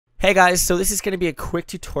Hey guys, so this is going to be a quick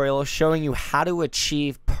tutorial showing you how to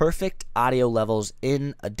achieve perfect audio levels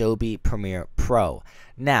in Adobe Premiere Pro.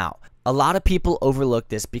 Now, a lot of people overlook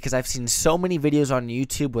this because I've seen so many videos on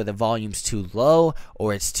YouTube where the volume's too low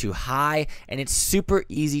or it's too high, and it's super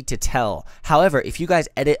easy to tell. However, if you guys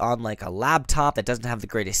edit on like a laptop that doesn't have the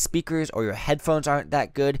greatest speakers or your headphones aren't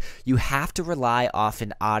that good, you have to rely off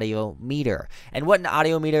an audio meter. And what an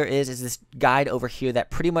audio meter is this guide over here that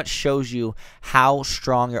pretty much shows you how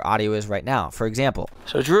strong your audio is right now. For example,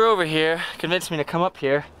 so Drew over here convinced me to come up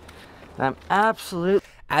here, and I'm absolutely...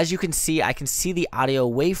 As you can see, I can see the audio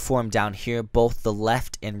waveform down here, both the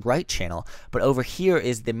left and right channel, but over here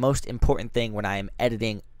is the most important thing when I am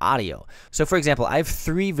editing audio. So for example, I have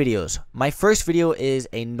 3 videos. My first video is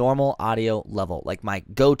a normal audio level, like my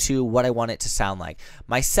go-to, what I want it to sound like.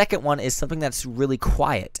 My second one is something that's really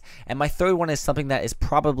quiet, and my third one is something that is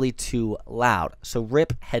probably too loud. So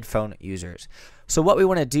rip headphone users. So what we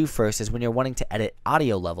want to do first is when you're wanting to edit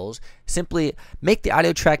audio levels, simply make the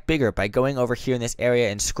audio track bigger by going over here in this area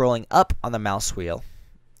and scrolling up on the mouse wheel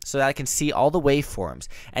so that I can see all the waveforms.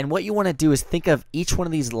 And what you want to do is think of each one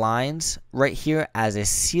of these lines right here as a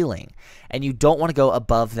ceiling, and you don't want to go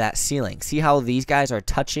above that ceiling. See how these guys are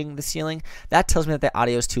touching the ceiling? That tells me that the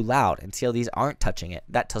audio is too loud, and see how these aren't touching it?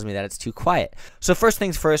 That tells me that it's too quiet. So first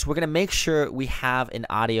things first, we're going to make sure we have an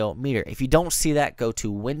audio meter. If you don't see that, go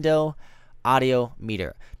to Window, Audio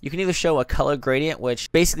Meter. You can either show a color gradient,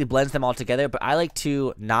 which basically blends them all together, but I like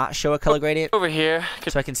to not show a color gradient over here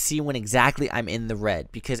so I can see when exactly I'm in the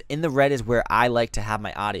red, because in the red is where I like to have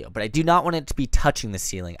my audio, but I do not want it to be touching the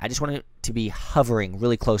ceiling. I just want it to be hovering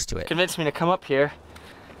really close to it. Convinced me to come up here,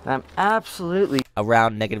 and I'm absolutely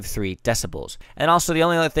around -3 decibels. And also the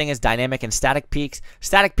only other thing is dynamic and static peaks.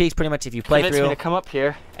 Static peaks, pretty much if you play through, me to come up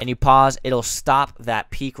here and you pause, it'll stop that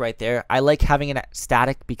peak right there. I like having it at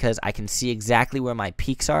static because I can see exactly where my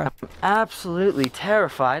peaks are. I'm absolutely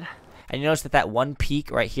terrified. And you notice that one peak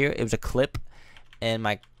right here, it was a clip, and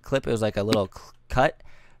my clip, it was like a little cut.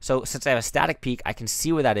 So since I have a static peak, I can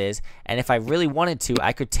see where that is, and if I really wanted to,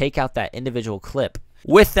 I could take out that individual clip.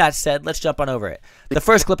 With that said, let's jump on over it. The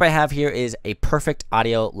first clip I have here is a perfect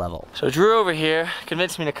audio level. So Drew over here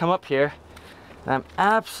convinced me to come up here, and I'm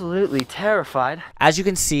absolutely terrified. As you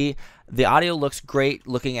can see, the audio looks great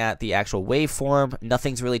looking at the actual waveform.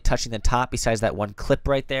 Nothing's really touching the top besides that one clip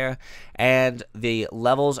right there, and the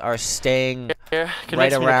levels are staying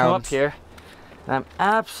right around here. I'm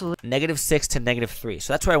absolutely -6 to -3.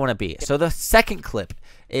 So that's where I want to be. So the second clip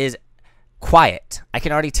is quiet. I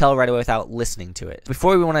can already tell right away without listening to it.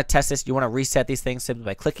 Before we want to test this, you want to reset these things simply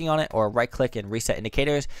by clicking on it, or right click and reset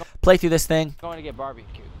indicators. Play through this thing. Going to get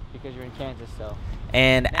barbecue because you're in Kansas, so.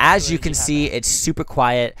 And as you can see, it's super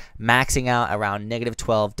quiet, maxing out around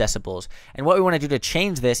 -12 decibels. And what we want to do to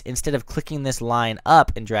change this, instead of clicking this line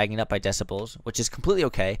up and dragging it up by decibels, which is completely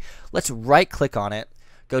okay, let's right click on it,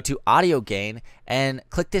 go to audio gain, and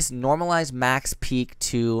click this normalize max peak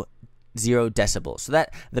to 0 decibels, so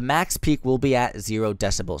that the max peak will be at 0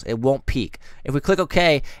 decibels. It won't peak. If we click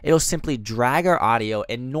OK, it'll simply drag our audio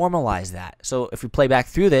and normalize that. So if we play back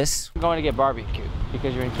through this, I'm going to get barbecue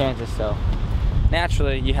because you're in Kansas, so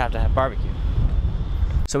naturally you have to have barbecue.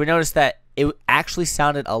 So we noticed that it actually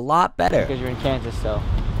sounded a lot better because you're in Kansas, so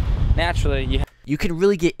naturally you can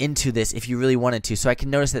really get into this if you really wanted to. So I can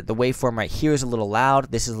notice that the waveform right here is a little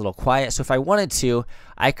loud, this is a little quiet. So if I wanted to,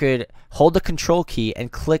 I could hold the control key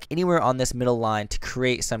and click anywhere on this middle line to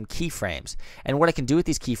create some keyframes. And what I can do with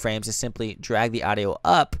these keyframes is simply drag the audio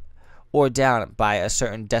up or down by a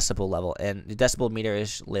certain decibel level, and the decibel meter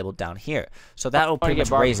is labeled down here. So that will pretty much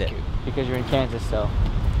raise it because you're in Kansas, so.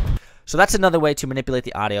 So that's another way to manipulate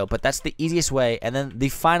the audio, but that's the easiest way. And then the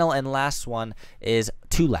final and last one is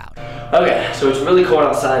too loud. Okay, so it's really cold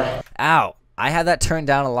outside. Ow. I had that turned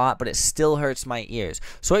down a lot, but it still hurts my ears.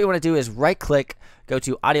 So what you want to do is right click, go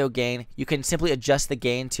to audio gain. You can simply adjust the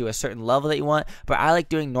gain to a certain level that you want, but I like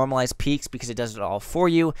doing normalized peaks because it does it all for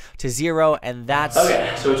you to 0, and that's...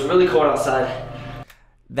 Okay, so it's really cold outside.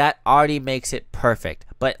 That already makes it perfect.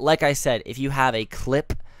 But like I said, if you have a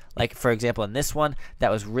clip, like for example in this one,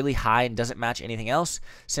 that was really high and doesn't match anything else,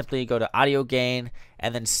 simply go to audio gain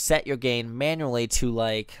and then set your gain manually to,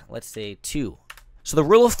 like, let's say 2. So the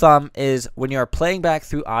rule of thumb is when you're playing back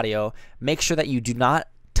through audio, make sure that you do not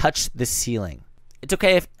touch the ceiling. It's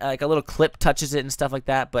okay if like a little clip touches it and stuff like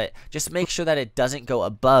that, but just make sure that it doesn't go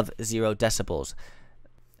above 0 decibels.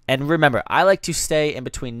 And remember, I like to stay in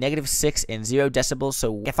between -6 and 0 decibels,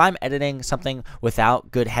 so if I'm editing something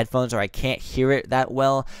without good headphones or I can't hear it that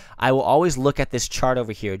well, I will always look at this chart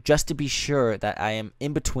over here just to be sure that I am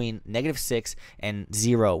in between -6 and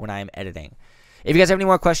 0 when I am editing. If you guys have any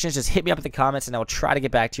more questions, just hit me up in the comments and I will try to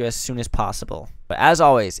get back to you as soon as possible. But as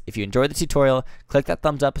always, if you enjoyed the tutorial, click that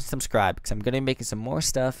thumbs up and subscribe because I'm going to be making some more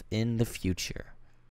stuff in the future.